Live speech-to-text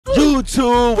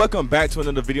YouTube, welcome back to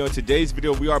another video. In today's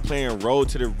video we are playing Road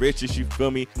to the Riches, you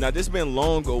feel me? Now this been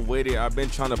long awaited. I've been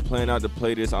trying to plan out to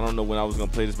play this. I don't know when I was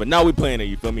gonna play this, but now we playing it,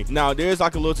 you feel me? Now there's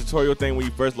like a little tutorial thing when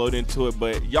you first load into it,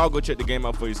 but y'all go check the game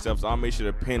out for yourself. So I'll make sure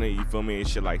to pin it, you feel me, and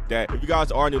shit like that. If you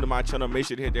guys are new to my channel, make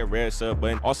sure to hit that red sub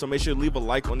button. Also make sure to leave a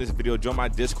like on this video, join my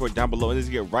Discord down below, and let's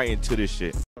get right into this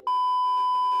shit.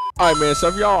 All right, man, so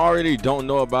if y'all already don't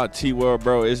know about T-World,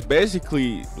 bro, it's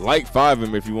basically like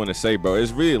 5M if you want to say, bro.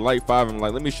 It's really like 5M.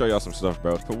 Like, let me show y'all some stuff,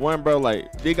 bro. For one, bro,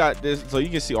 like, they got this, so you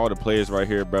can see all the players right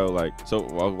here, bro. Like, so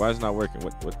why is it not working?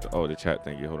 What the, oh, the chat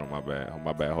thing. Hold on, my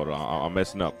bad, hold on, I'm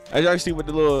messing up. As y'all can see with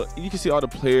the little, you can see all the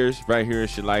players right here and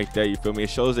shit like that, you feel me?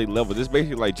 It shows they level. This is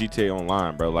basically like GTA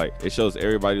Online, bro. Like, it shows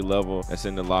everybody level that's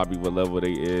in the lobby, what level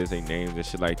they is, they names and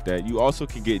shit like that. You also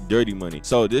can get dirty money.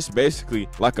 So this basically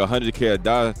like 100K a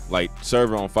die, like,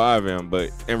 server on 5M, but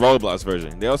in ROBLOX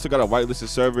version. They also got a whitelisted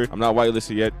server. I'm not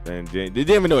whitelisted yet, and they didn't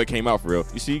even know it came out for real.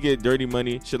 You see, you get dirty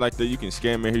money, shit like that. You can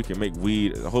scam in here, you can make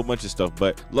weed, a whole bunch of stuff.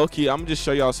 But low-key, I'm gonna just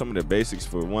show y'all some of the basics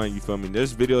for one, you feel me?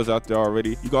 There's videos out there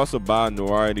already. You can also buy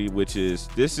notoriety, which is,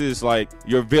 this is like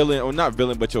your villain, or not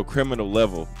villain, but your criminal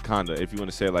level, kinda, if you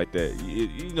want to say it like that.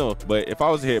 You know, but if I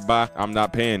was to hit buy, I'm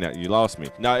not paying that. You lost me.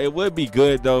 Now, it would be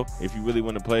good though, if you really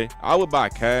want to play. I would buy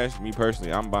cash. Me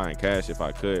personally, I'm buying cash if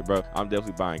I could, bro. I'm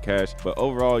definitely buying cash, but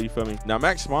overall, you feel me? Now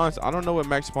max spawns, I don't know what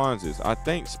max spawns is. I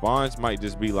think spawns might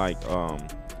just be like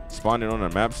spawning on a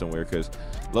map somewhere, because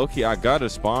low-key I got a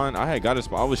spawn. I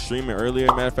was streaming earlier.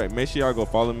 Matter of fact, make sure y'all go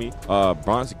follow me.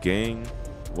 Bronze Gang.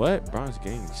 What? Bronze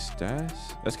Gang stash?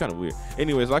 That's kind of weird.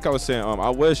 Anyways, like I was saying, I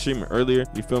was streaming earlier,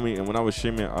 you feel me? And when I was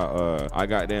streaming, I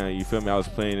got down, you feel me? I was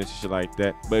playing this shit like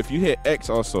that. But if you hit X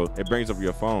also, it brings up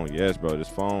your phone. Yes, bro, this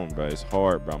phone, bro, it's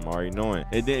hard, bro. I'm already knowing.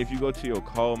 And then if you go to your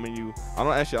call menu,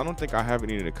 I don't think I have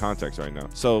any of the contacts right now.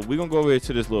 So we're gonna go over here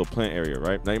to this little plant area,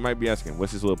 right? Now you might be asking,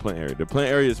 what's this little plant area? The plant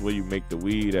area is where you make the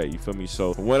weed at, you feel me?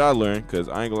 So from what I learned, because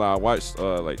I ain't gonna lie, I watched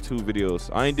like 2 videos.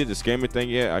 I ain't did the scamming thing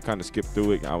yet. I kind of skipped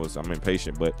through it. I'm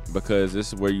impatient, but because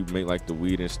this is where you make like the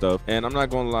weed and stuff. And I'm not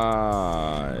gonna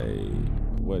lie,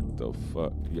 what the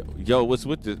fuck, yo, what's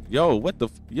with this? Yo, what the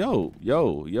yo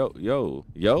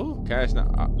cash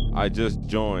now. I just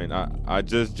joined. I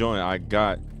just joined. I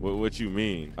got what you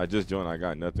mean? I just joined. I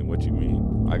got nothing. What you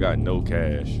mean? I got no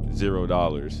cash.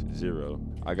 $0. Zero.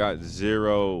 I got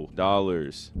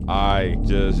 $0. I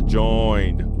just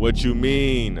joined. What you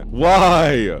mean?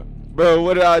 Why? Bro,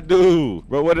 what did I do?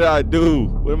 Bro, what did I do?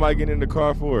 What am I getting in the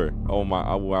car for? Oh my,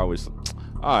 I was,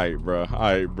 alright, bro.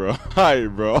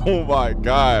 Oh my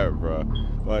God, bro.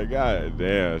 Like, God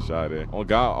damn, shawty. On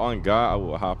God, I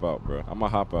will hop out, bro. I'ma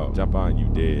hop out. Jump on, you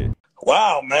dead.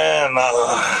 Wow, man.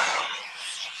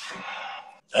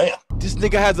 Damn. This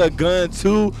nigga has a gun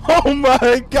too. Oh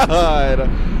my God.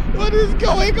 What is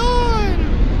going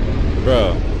on?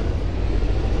 Bro.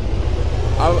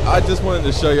 I just wanted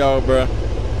to show y'all, bro,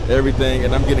 everything,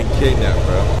 and I'm getting kidnapped,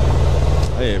 bro.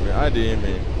 Hey, man, I didn't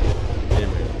even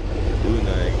do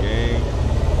nothing, gang.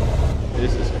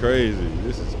 This is crazy.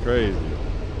 This is crazy.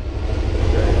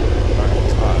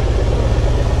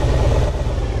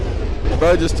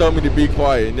 Bro just told me to be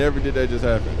quiet. Never did that just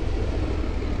happen.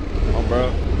 Oh,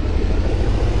 bro.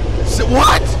 So,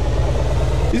 what?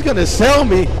 He's gonna sell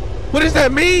me. What does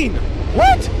that mean?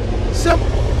 What?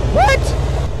 What?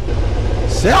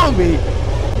 Sell me?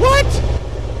 What?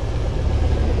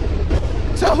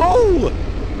 To who?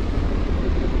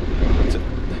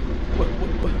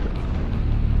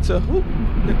 To who?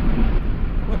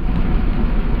 What?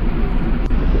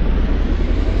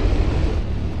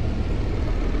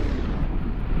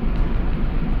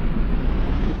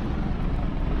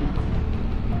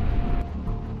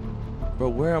 Bro,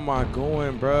 where am I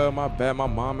going, bro? My bad, my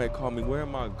mom had called me. Where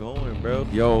am I going, bro?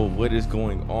 Yo, what is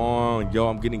going on? Yo,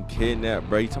 I'm getting kidnapped,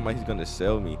 bro. You talking about he's gonna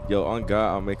sell me? Yo, on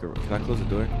God, I'll make a. Can I close the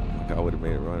door? I would have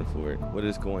made a run for it. What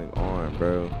is going on,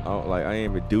 bro? I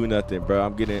ain't even do nothing, bro.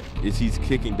 I'm getting, he's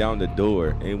kicking down the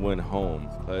door. Ain't went home.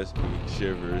 Bless me,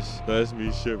 shivers. Bless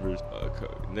me, shivers.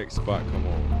 Next spot, come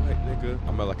on. All right, nigga.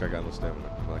 I'm not like I got no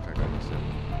stamina. I'm like I got no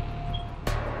stamina.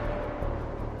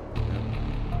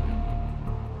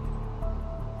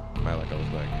 I'm not like I was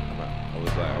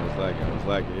lagging. I was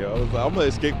lagging, yo. I was like, I'm gonna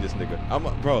escape this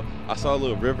nigga. Bro, I saw a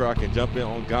little river I can jump in.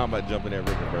 On God, I'm about to jump in that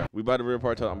river, bro. We by the river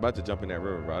part. I'm about to jump in that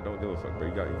river, bro. I don't give a fuck, bro.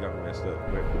 You got me messed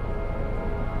up. Wait.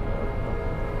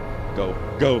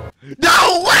 Go.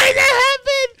 No, wait, that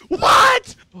happened.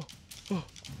 What?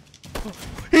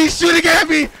 He's shooting at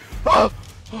me. Oh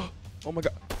my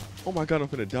God. Oh my God, I'm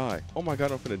finna die. Oh my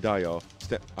God, I'm finna die, y'all.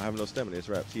 I have no stamina. It's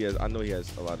raps. I know he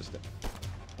has a lot of stamina.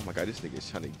 Oh my God, this nigga is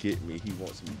trying to get me. He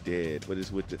wants me dead. But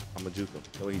it's with the, I'm gonna juke him.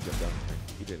 Oh, he jumped down.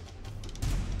 He didn't.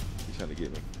 He's trying to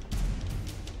get me.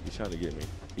 He's trying to get me.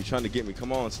 He's trying to get me.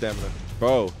 Come on, stamina.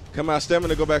 Bro, come out,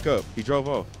 stamina, go back up. He drove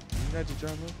off. Did that just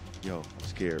drive off? Yo, I'm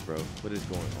scared, bro. What is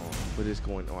going on? What is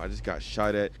going on? I just got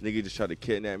shot at. Nigga just tried to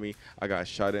kidnap me. I got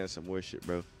shot at and some more shit,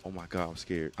 bro. Oh my God, I'm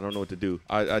scared. I don't know what to do.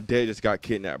 I dead just got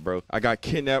kidnapped, bro. I got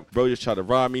kidnapped. Bro just tried to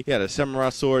rob me. He had a samurai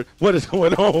sword. What is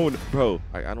going on? Bro,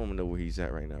 I don't even know where he's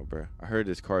at right now, bro. I heard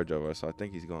this car driver, so I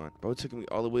think he's gone. Bro took me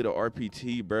all the way to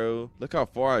RPT, bro. Look how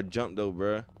far I jumped, though,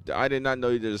 bro. I did not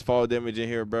know there's fall damage in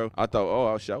here, bro. I thought,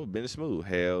 oh, shit, I would have been smooth.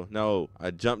 Hell no. I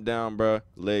jumped down, bro.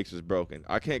 Legs was broken.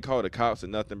 I can't call the cops or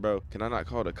nothing, bro. Can I not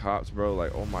call the cops, bro?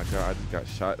 Like, oh my God, I just got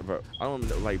shot, bro. I don't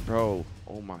know, like, bro.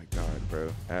 Oh my God, bro.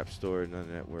 App Store, none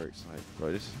of that works. Like,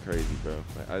 bro, this is crazy, bro.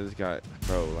 Like, I just got,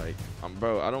 bro, like,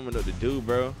 bro, I don't even know what to do,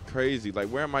 bro. Crazy. Like,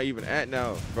 where am I even at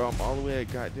now? Bro, I'm all the way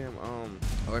at goddamn,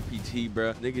 RPT,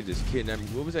 bro. Nigga just kidnapped me.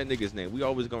 What was that nigga's name? We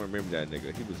always gonna remember that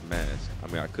nigga. He was masked. I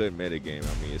mean, I could metagame.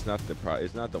 I mean, it's not the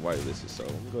whitelisted, so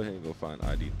let me go ahead and go find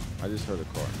ID. I just heard a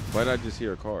car. Why did I just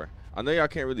hear a car? I know y'all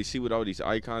can't really see with all these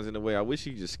icons in the way. I wish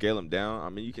you could just scale them down. I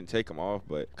mean, you can take them off,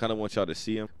 but kind of want y'all to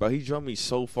see them. Bro, he drove me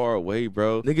so far away,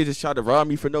 bro. Nigga just tried to rob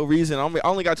me for no reason. I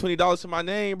only got $20 to my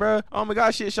name, bro. Oh my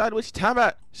God, shit, Shotty, what you talking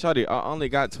about? Shotty, I only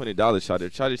got $20, Shotty.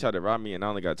 Shotty tried to rob me, and I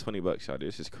only got 20 bucks, Shotty.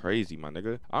 This is crazy, my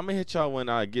nigga. I'm gonna hit y'all when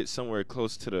I get somewhere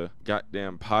close to the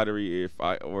goddamn pottery,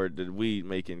 or the weed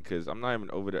making, cause I'm not even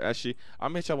over there. Actually, I'm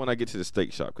gonna hit y'all when I get to the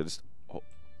steak shop, cause it's, oh,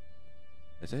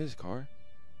 is that his car?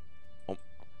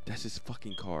 That's his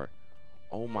fucking car.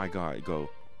 Oh my God,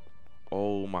 go.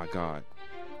 Oh my God.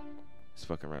 It's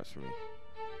fucking raps for me.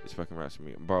 It's fucking raps for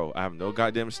me. Bro, I have no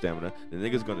goddamn stamina. The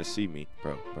nigga's gonna see me.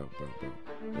 Bro.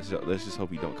 Let's just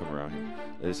hope he don't come around here.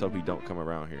 Let's hope he don't come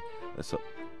around here. Let's hope.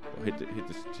 Oh, hit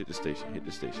the station.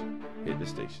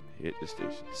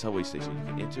 Subway station.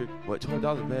 You can enter. What?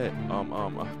 $12 bad.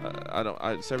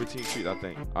 17th Street, I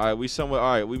think. All right, we somewhere.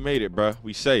 All right, we made it, bro.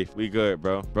 We safe. We good,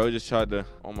 bro. Bro just tried to.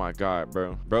 Oh my God,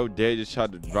 bro. Bro dead just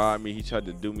tried to drive me. He tried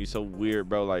to do me so weird,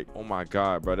 bro. Like, oh my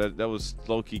God, bro. That was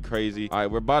low key crazy. All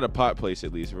right, we're by the pot place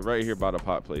at least. We're right here by the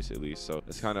pot place at least. So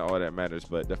that's kind of all that matters.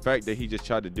 But the fact that he just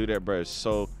tried to do that, bro, is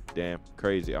so damn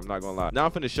crazy. I'm not gonna lie. Now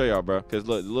I'm finna show y'all, bro, because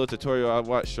look, the little tutorial I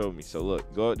watched showed me. So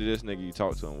look, go up to this nigga, you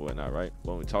talk to him and whatnot, right?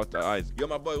 When we talk to eyes, yo,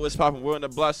 my boy, what's poppin'? We're on the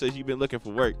block, says you been looking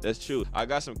for work. That's true. I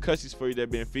got some cussies for you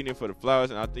that been feeding for the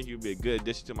flowers, and I think you'd be a good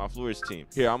addition to my florist team.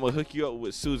 Here, I'm gonna hook you up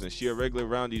with Susan. She a regular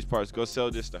around these parts. Go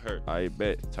sell this to her. I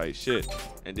bet. Tight shit.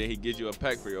 And then he gives you a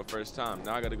pack for your first time.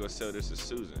 Now I gotta go sell this to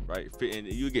Susan, right? And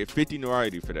you get 50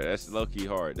 notoriety for that. That's low-key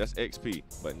hard. That's XP.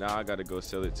 But now I gotta go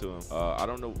sell it to him. I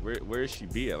don't know where is she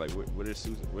be at? Like, where's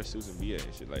Susan be at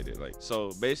and shit like that? Like,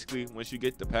 so basically, once you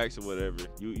get the packs or whatever,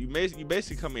 you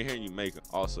basically come in here and you make them.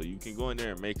 Also, you can go in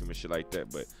there and make them and shit like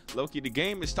that. But low-key, the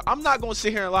game is tough. I'm not gonna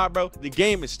sit here and lie, bro. The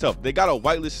game is tough. They got a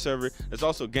whitelist server. There's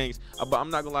also gangs. But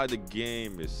I'm not gonna lie, the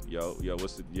game is yo.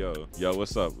 What's the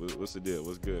what's up? What's the deal?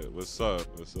 What's good? What's up?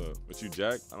 What you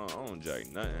jack? I don't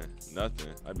jack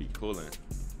nothing. I be coolin'.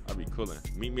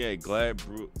 Meet me at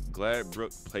Gladbrook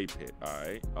Play Pit.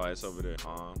 Alright. Oh, it's over there.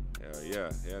 Hell yeah.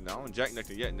 No, I don't jack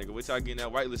nothing yet, nigga. Wait till I get in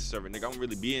that whitelist server, nigga. I don't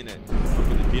really be in that. I don't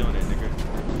really be on that, nigga.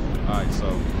 Alright,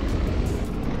 so.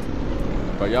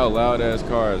 But y'all loud ass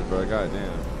cars, bro.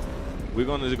 Goddamn. We're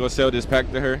gonna just go sell this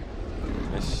pack to her.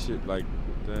 That shit like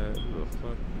that. Who the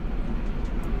fuck?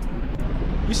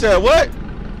 You said what?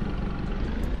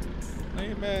 I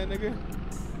ain't mad, nigga.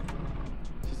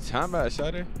 She's time about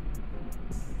shawty.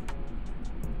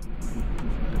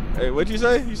 Hey, what'd you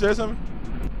say? You said something?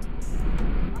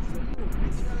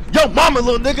 Yo, mama,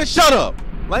 little nigga, shut up.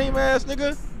 Lame ass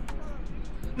nigga.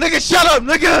 Nigga, shut up,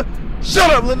 nigga.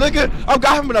 Shut up, little nigga. I'm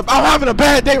having a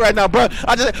bad day right now, bro.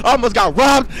 I almost got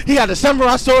robbed. He had a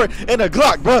samurai sword and a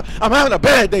Glock, bro. I'm having a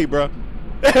bad day, bro.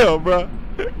 Hell, bro.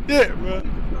 Yeah, bro.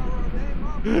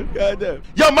 Goddamn.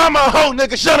 Yo, mama, a hoe,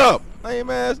 nigga. Shut up. Lame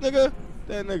ass nigga.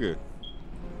 That nigga.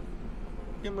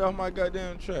 Get me off my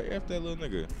goddamn track. F that little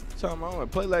nigga. Tell him I want to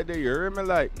play like that. You heard me?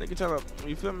 Like, nigga trying to,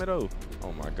 you feel me though?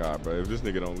 Oh my God, bro. If this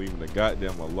nigga don't leave me the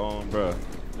goddamn alone, bro.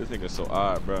 This nigga's so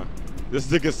odd, bro. This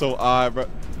nigga's so odd, bro.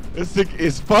 This nigga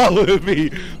is following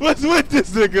me. What's with this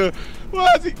nigga?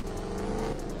 Why is he?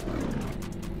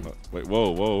 Wait, whoa.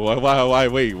 Why,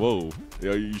 wait, whoa.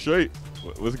 Yo, you straight?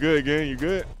 What's good, gang? You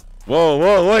good? Whoa,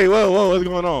 wait, what's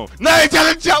going on? No, you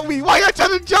trying to jump me. Why you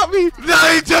trying to jump me?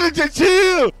 No, you trying to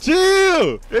chill.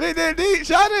 It ain't that deep,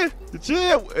 shawty.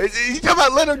 Chill. You talking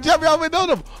about let him jump me? I don't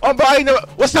know them. Bro, I ain't never.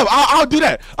 What's up? I'll do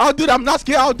that. I'm not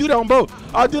scared. I'll do that, bro.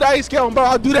 I'll do that. I ain't scared, bro.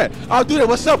 I'll do that.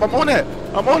 What's up? I'm on that.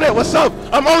 What's up?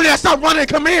 I'm on that. Stop running.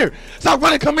 Come here.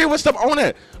 Come here. What's up? I'm on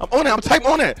that. I'm type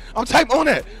on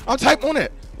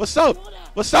that. What's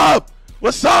up?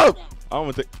 What's up? I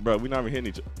don't think, bro, we not even hitting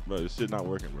each other. Bro, this shit not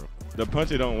working, bro. The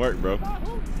punch, it don't work, bro.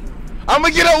 I'm gonna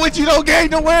get up with you, though, gang.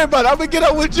 Don't worry about it. I'm gonna get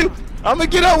up with you. I'm gonna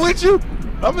get up with you.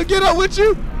 I'm gonna get up with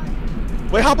you.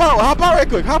 Wait, hop out right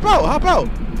quick. Hop out. Hop out.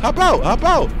 Hop out. Hop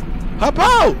out. Hop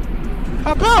out.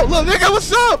 Hop out. Look, nigga,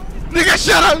 what's up? Nigga,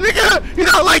 shut up, nigga. You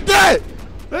not like that.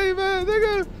 Hey, man,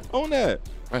 nigga. Own that.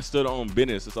 I stood on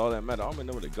business. That's all that matters. I don't even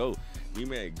know where to go. You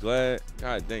made glad.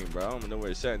 God dang, bro. I don't even know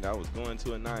where it's at. I was going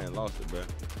to a 9 and lost it, bro.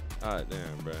 God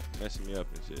damn, bro. Messing me up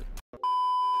and shit.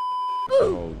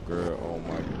 Oh, girl. Oh,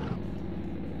 my God.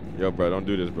 Yo, bro, don't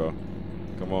do this, bro.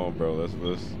 Come on, bro.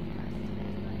 Let's.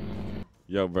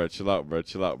 Yo, bro, chill out, bro.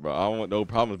 Chill out, bro. I don't want no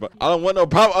problems, bro. I don't want no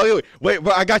problem. Oh, wait,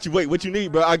 bro. I got you. Wait, what you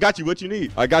need, bro? I got you. What you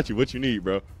need? I got you. What you need,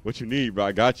 bro? What you need, bro?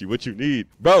 I got you. What you need,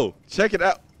 bro? Check it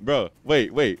out, bro.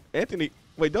 Wait, Anthony.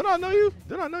 Wait, don't I know you?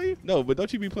 Don't I know you? No, but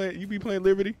don't you be playing? You be playing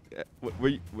Liberty?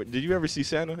 Did you ever see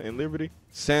Santa in Liberty?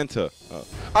 Santa. Oh. All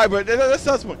right, bro. That's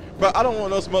the point, bro. I don't want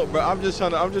no smoke, bro. I'm just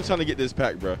trying to get this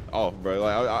pack, bro. Off, bro.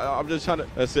 Like I'm just trying to.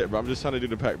 That's it, bro. I'm just trying to do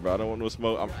the pack, bro. I don't want no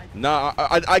smoke. I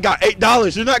got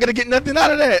 $8. You're not gonna get nothing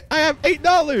out of that. I have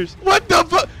 $8. What the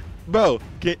fuck, bro?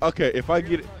 Okay, if I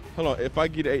get it. Hold on, if I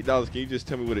get $8, can you just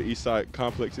tell me what the East Side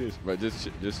Complex is? Right, just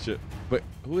shit. But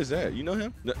who is that? You know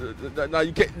him? No,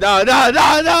 you can't. No.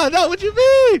 What you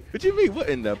mean? What you mean? What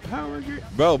in the power grid?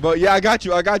 Bro, yeah, I got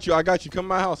you. Come to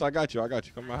my house. I got you. Come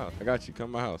to my house. Come to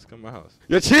my house.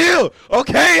 Yeah, chill.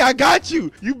 Okay, I got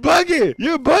you. You bugging.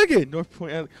 You're bugging. North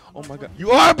Point Alley. Oh my God.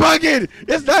 You are bugging.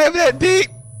 It's not even that deep.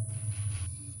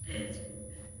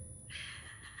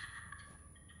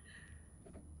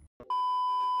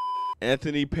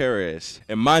 Anthony Perez.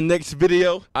 In my next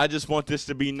video, I just want this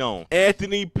to be known.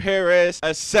 Anthony Perez,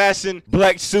 assassin,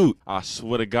 black suit. I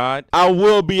swear to God, I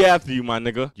will be after you, my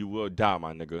nigga. You will die,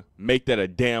 my nigga. Make that a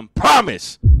damn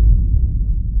promise.